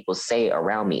words that people say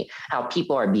around me, how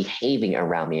people are behaving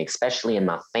around me, especially in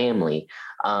my family.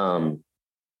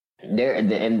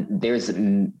 There's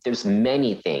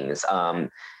many things.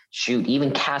 Shoot,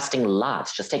 even casting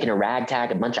lots, just taking a ragtag,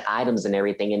 a bunch of items and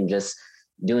everything, and just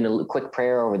doing a quick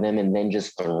prayer over them and then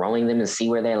just throwing them and see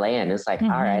where they land. It's like, all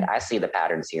right, I see the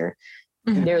patterns here.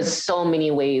 There's so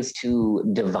many ways to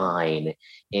divine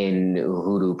in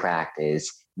Hoodoo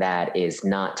practice that is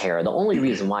not tarot. The only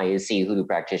reason why you see Hoodoo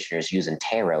practitioners using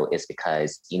tarot is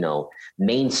because,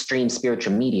 mainstream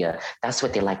spiritual media, that's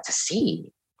what they like to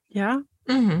see. Yeah.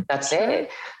 That's it.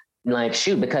 Like,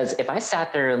 shoot, because if I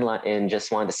sat there and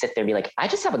just wanted to sit there and be like, I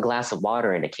just have a glass of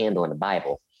water and a candle and a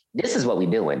Bible. This is what we're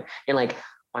doing. You're like,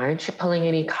 why aren't you pulling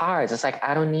any cards? It's like,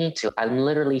 I don't need to. I'm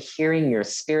literally hearing your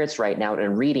spirits right now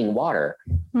and reading water.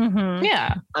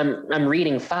 Yeah. I'm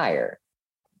reading fire.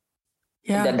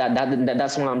 Yeah.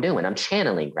 That's what I'm doing. I'm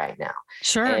channeling right now.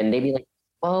 Sure. And they'd be like,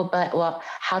 well,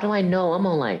 how do I know? I'm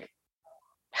all like,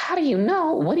 how do you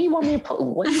know? What do you want me to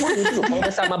pull? What do you want me to do? Pull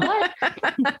this out my butt?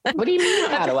 What do you mean?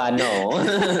 How do I know?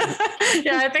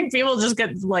 Yeah, I think people just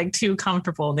get like too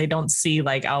comfortable and they don't see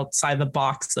like outside the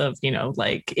box of,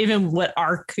 like even what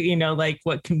arc, like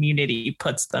what community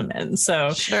puts them in.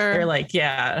 So they're like,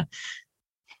 yeah.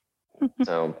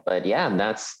 So, but yeah,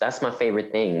 that's my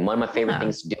favorite thing. One of my favorite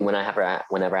things to do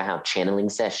whenever I have channeling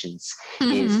sessions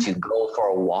is to go for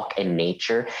a walk in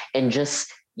nature and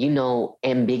just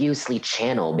ambiguously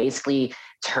channel, basically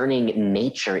turning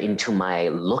nature into my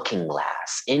looking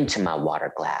glass, into my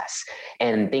water glass,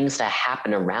 and things that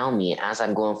happen around me as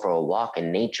I'm going for a walk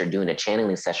in nature, doing a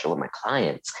channeling session with my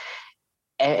clients.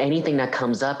 Anything that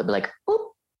comes up, I'd be like, oop,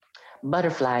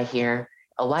 butterfly here,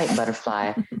 a white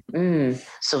butterfly.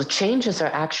 So changes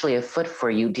are actually afoot for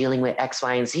you dealing with X,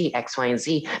 Y, and Z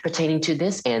pertaining to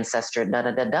this ancestor, blah,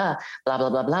 blah,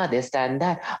 blah, blah, this, that, and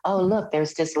that. Oh, look,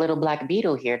 there's this little black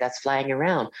beetle here that's flying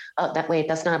around. Oh,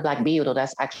 that's not a black beetle.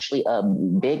 That's actually a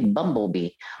big bumblebee.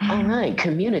 All right,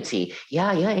 community.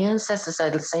 Yeah, ancestors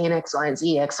are saying X, Y, and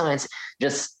Z,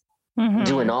 just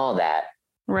doing all that.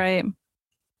 Right.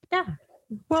 Yeah.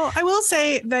 Well, I will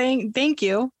say thank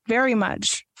you very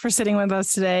much for sitting with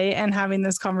us today and having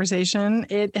this conversation.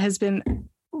 It has been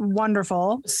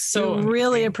wonderful. So we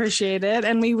really appreciate it.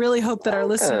 And we really hope that our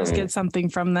listeners get something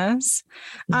from this.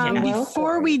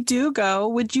 Before we do go,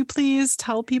 would you please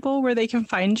tell people where they can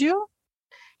find you?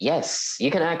 Yes,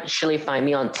 you can actually find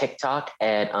me on TikTok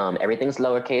at everything's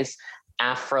lowercase,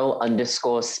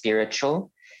 Afro_spiritual.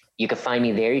 You can find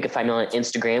me there. You can find me on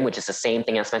Instagram, which is the same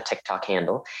thing as my TikTok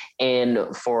handle. And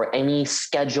for any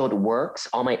scheduled works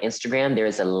on my Instagram, there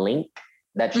is a link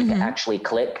that you can actually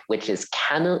click, which is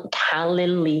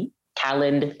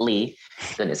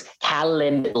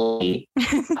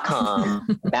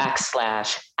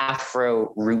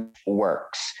calendly.com/Afro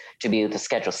Rootworks to be able to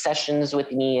schedule sessions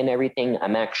with me and everything.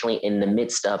 I'm actually in the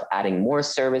midst of adding more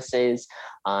services.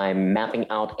 I'm mapping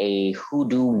out a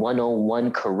Hoodoo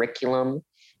 101 curriculum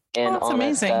and all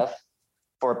amazing. that stuff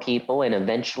for people. And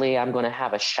eventually I'm going to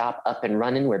have a shop up and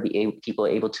running where people are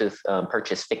able to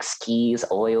purchase fixed keys,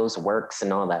 oils, works,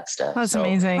 and all that stuff. That's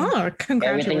amazing. Oh,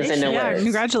 congratulations. Everything's in the works.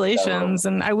 Congratulations.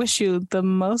 And I wish you the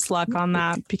most luck on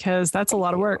that, because that's a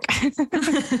lot of work.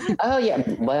 Oh yeah.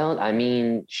 Well, I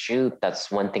mean, shoot,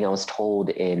 that's one thing I was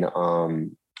told in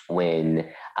when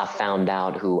I found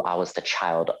out who I was the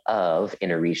child of in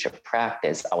Orisha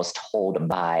practice. I was told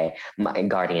by my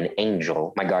guardian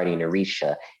angel, my guardian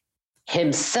Orisha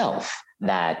himself,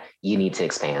 that you need to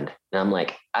expand. And I'm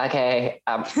like, okay,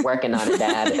 I'm working on it,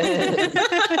 Dad.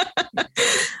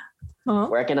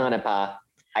 Working on it, Pa.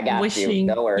 I got you.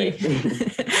 Don't worry.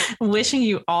 Wishing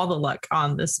you all the luck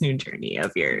on this new journey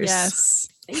of yours. Yes.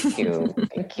 Thank you.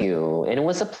 Thank you. And it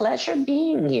was a pleasure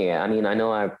being here. I mean, I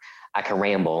know I can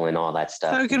ramble and all that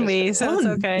stuff. So can we, so it's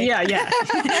okay. Yeah.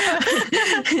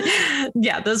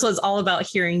 Yeah, this was all about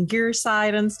hearing your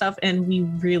side and stuff, and we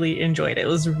really enjoyed it. It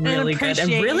was really good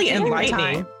and really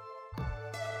enlightening.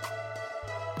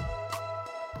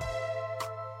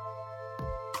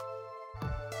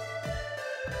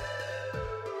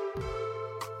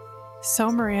 So,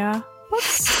 Maria, what's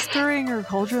stirring your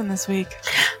cauldron this week?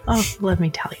 Oh, let me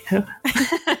tell you.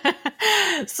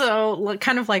 So,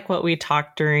 kind of like what we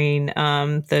talked during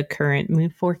the current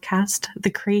moon forecast, the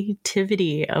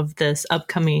creativity of this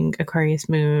upcoming Aquarius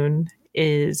moon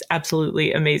is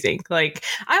absolutely amazing. Like,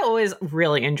 I always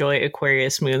really enjoy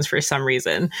Aquarius moons for some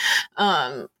reason.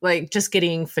 Like, just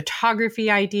getting photography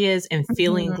ideas and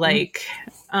feeling like,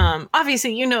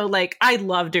 obviously, you know, like, I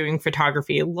love doing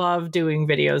photography, love doing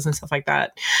videos and stuff like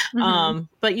that.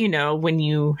 But, you know, when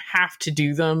you have to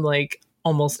do them, like,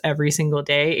 almost every single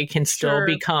day, it can still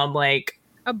become like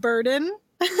a burden.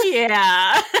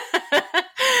 Yeah.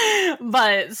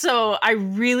 But so I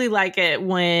really like it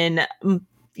when,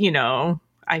 you know,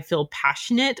 I feel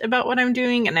passionate about what I'm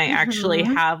doing and I actually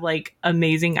have like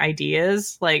amazing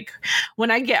ideas. Like when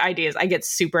I get ideas, I get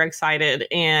super excited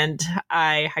and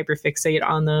I hyperfixate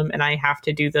on them and I have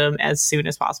to do them as soon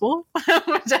as possible,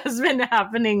 which has been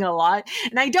happening a lot.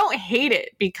 And I don't hate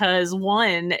it because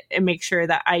one, it makes sure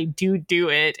that I do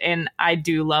it and I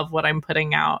do love what I'm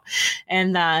putting out.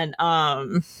 And then,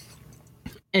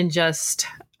 and just,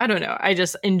 I don't know, I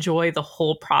just enjoy the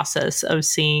whole process of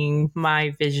seeing my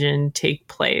vision take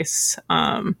place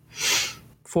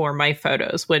for my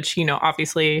photos, which, you know,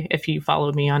 obviously, if you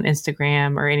follow me on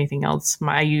Instagram or anything else,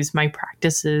 I use my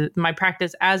practice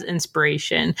as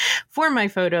inspiration for my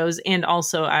photos. And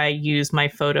also I use my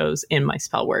photos in my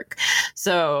spell work.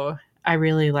 So I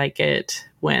really like it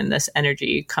when this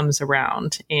energy comes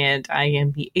around and I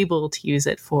am able to use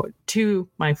it to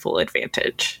my full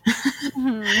advantage.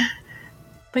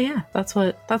 But yeah, that's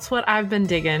what I've been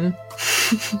digging.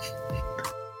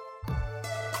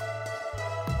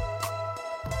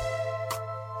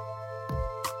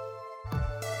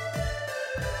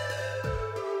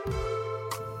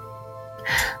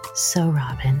 So,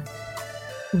 Robin,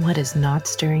 what is not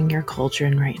stirring your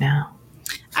cauldron right now?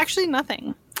 Actually,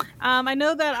 nothing. I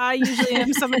know that I usually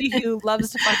am somebody who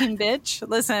loves to fucking bitch.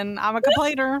 Listen, I'm a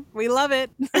complainer. We love it.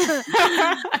 But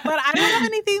I don't have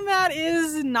anything that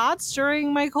is not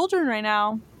stirring my cauldron right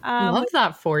now. Love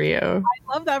that for you.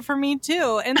 I love that for me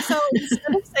too. And so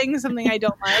instead of saying something I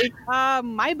don't like,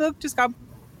 my book just got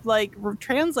like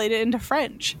translated into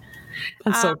French.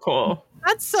 That's so cool.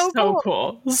 That's so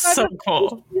cool. So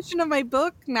cool. Edition of my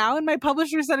book now, and my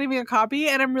publisher is sending me a copy,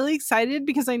 and I'm really excited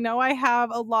because I know I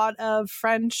have a lot of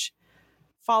French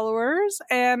followers,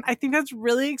 and I think that's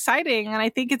really exciting. And I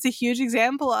think it's a huge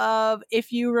example of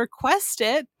if you request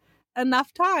it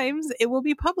enough times, it will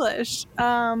be published.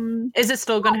 Is it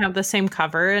still going to have the same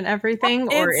cover and everything,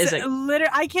 or is it?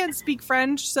 I can't speak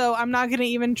French, so I'm not going to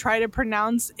even try to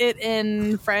pronounce it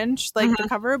in French, like the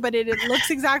cover. But it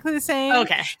looks exactly the same.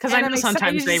 Okay, because I know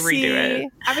sometimes they redo it.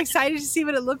 I'm excited to see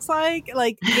what it looks like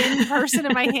in person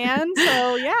in my hand.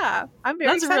 So yeah, I'm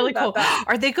very excited. That's really cool. That.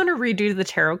 Are they going to redo the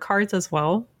tarot cards as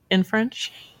well in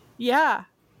French? Yeah.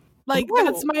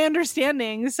 That's my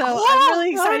understanding. So I'm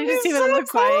really excited to see what it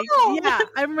looks like. Yeah,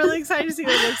 I'm really excited to see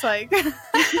what it looks like.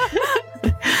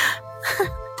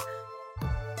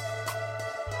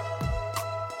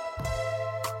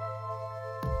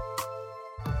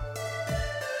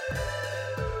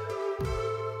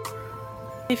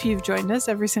 If you've joined us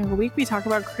every single week, we talk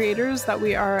about creators that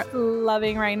we are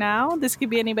loving right now. This could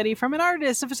be anybody from an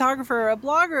artist, a photographer, a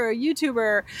blogger, a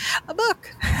YouTuber, a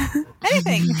book,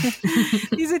 anything.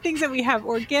 These are things that we have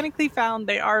organically found.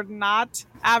 They are not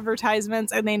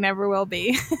advertisements and they never will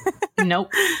be.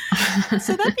 Nope.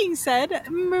 So that being said,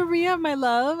 Maria, my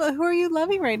love, who are you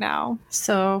loving right now?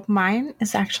 So mine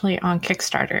is actually on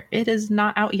Kickstarter. It is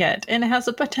not out yet and it has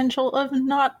the potential of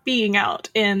not being out.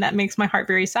 And that makes my heart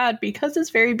very sad because it's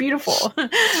very beautiful.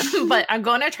 But I'm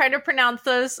going to try to pronounce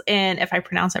this. And if I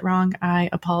pronounce it wrong, I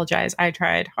apologize. I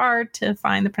tried hard to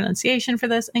find the pronunciation for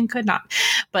this and could not.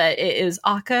 But it is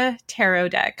Auka Tarot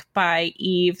Deck by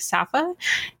Eve Safa.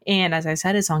 And as I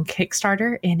said, it's on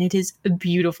Kickstarter and it is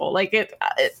beautiful. Like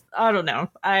I don't know.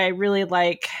 I really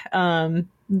like that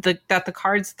the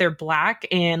cards, they're black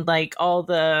and like all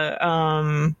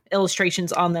the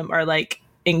illustrations on them are like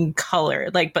in color,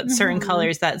 like, but certain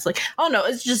colors that's like, oh no,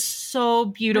 it's just so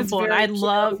beautiful. And I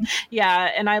love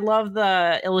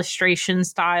the illustration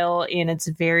style, and it's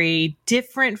very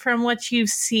different from what you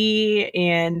see.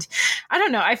 And I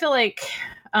don't know, I feel like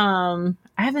I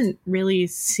haven't really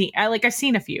seen, I've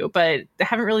seen a few, but I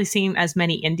haven't really seen as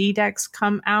many indie decks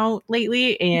come out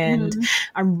lately. And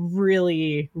I'm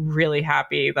really, really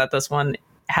happy that this one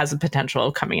has the potential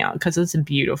of coming out because it's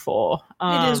beautiful.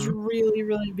 It is really,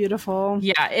 really beautiful.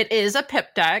 Yeah, it is a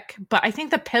pip deck, but I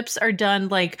think the pips are done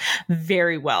like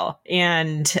very well,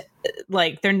 and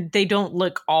like they don't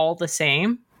look all the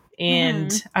same.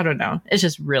 And I don't know, it's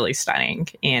just really stunning,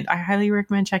 and I highly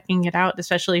recommend checking it out,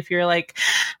 especially if you're like,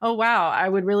 oh wow, I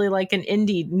would really like an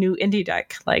new indie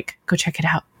deck. Like, go check it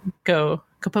out. Go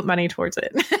put money towards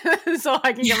it so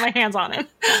I can get my hands on it.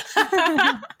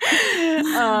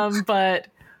 But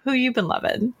who you been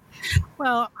loving?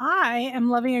 Well, I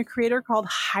am loving a creator called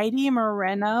Heidi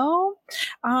Moreno.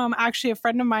 Actually, a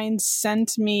friend of mine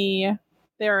sent me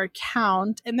their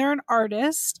account, and they're an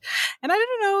artist. And I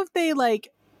don't know if they like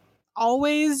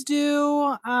always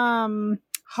do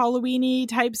Halloween-y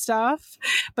type stuff,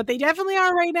 but they definitely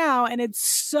are right now, and it's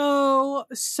so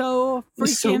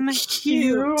freaking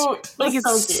cute. Like,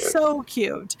 it's so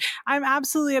cute. I'm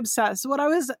absolutely obsessed. What I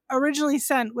was originally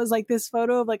sent was like this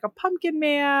photo of like a pumpkin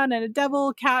man and a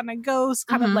devil, cat, and a ghost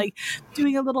kind of like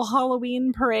doing a little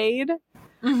Halloween parade.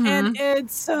 And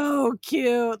it's so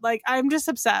cute. Like, I'm just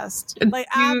obsessed. Like,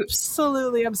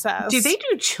 absolutely obsessed. Do they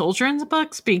do children's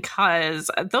books?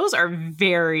 Because those are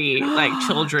very like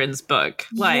children's book.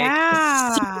 Like,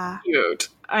 so cute.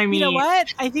 I mean, you know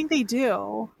what? I think they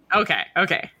do. Okay.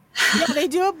 Yeah, they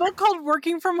do a book called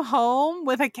Working from Home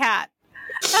with a cat.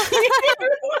 It's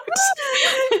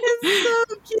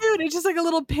so cute. It's just like a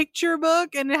little picture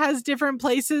book, and it has different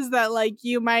places that like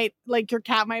you might, like your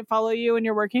cat might follow you when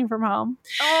you're working from home.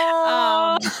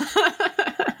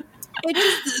 It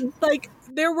just like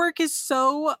their work is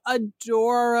so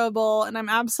adorable, and I'm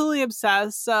absolutely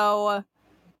obsessed. So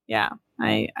yeah,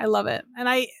 I love it. And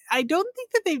I don't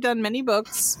think that they've done many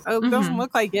books. It doesn't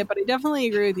look like it, but I definitely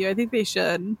agree with you. I think they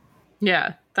should.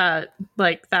 Yeah, that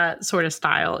sort of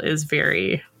style is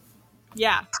very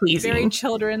pleasing. Very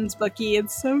children's booky.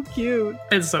 It's so cute.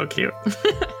 It's so cute.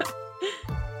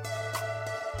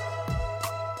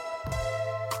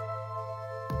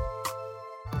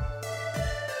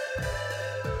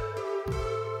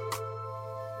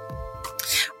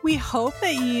 We hope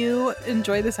that you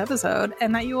enjoyed this episode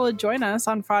and that you will join us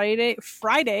on Friday,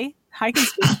 I can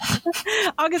speak,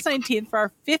 August 19th for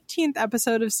our 15th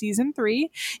episode of season 3.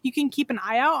 You can keep an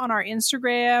eye out on our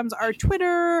Instagrams, our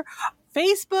Twitter,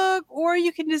 Facebook, or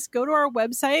you can just go to our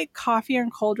website,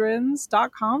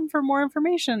 coffeeandcauldrons.com, for more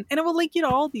information. And it will link you to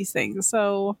all these things.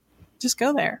 So just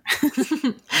go there.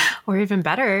 Or even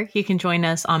better, you can join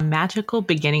us on Magical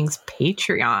Beginnings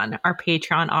Patreon. Our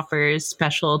Patreon offers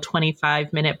special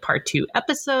 25-minute part 2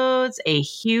 episodes, a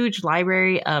huge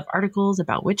library of articles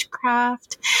about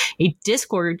witchcraft, a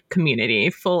Discord community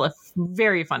full of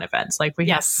very fun events. Like, we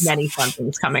have many fun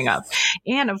things coming up.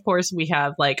 And of course, we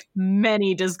have like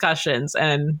many discussions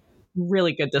and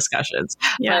really good discussions.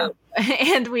 Yeah.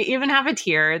 And we even have a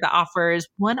tier that offers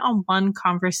one-on-one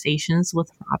conversations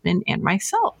with Robin and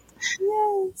myself.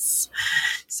 Yes.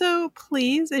 So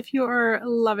please, if you are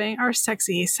loving our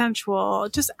sexy, sensual,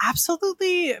 just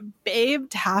absolutely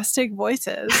babe-tastic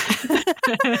voices, take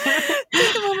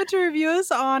a moment to review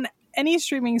us on any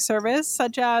streaming service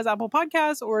such as Apple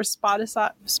Podcasts or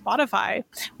Spotify.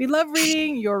 We love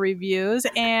reading your reviews,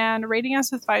 and rating us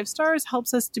with 5 stars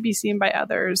helps us to be seen by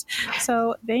others.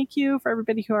 So thank you for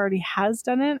everybody who already has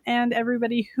done it and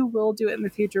everybody who will do it in the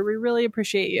future. We really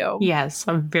appreciate you. Yes,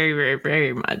 very, very,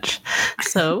 very much.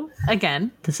 So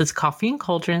again, this is Coffee and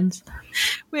Cauldrons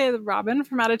with Robin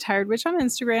from At a Tired Witch on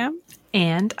Instagram.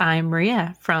 And I'm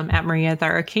Maria from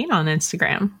 @Maria_the_Arcane on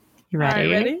Instagram. You ready? All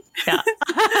right, ready? Yeah.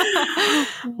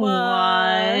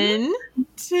 1,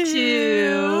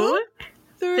 2,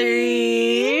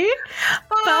 3,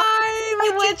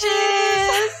 5 witches!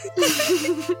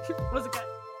 Was it good?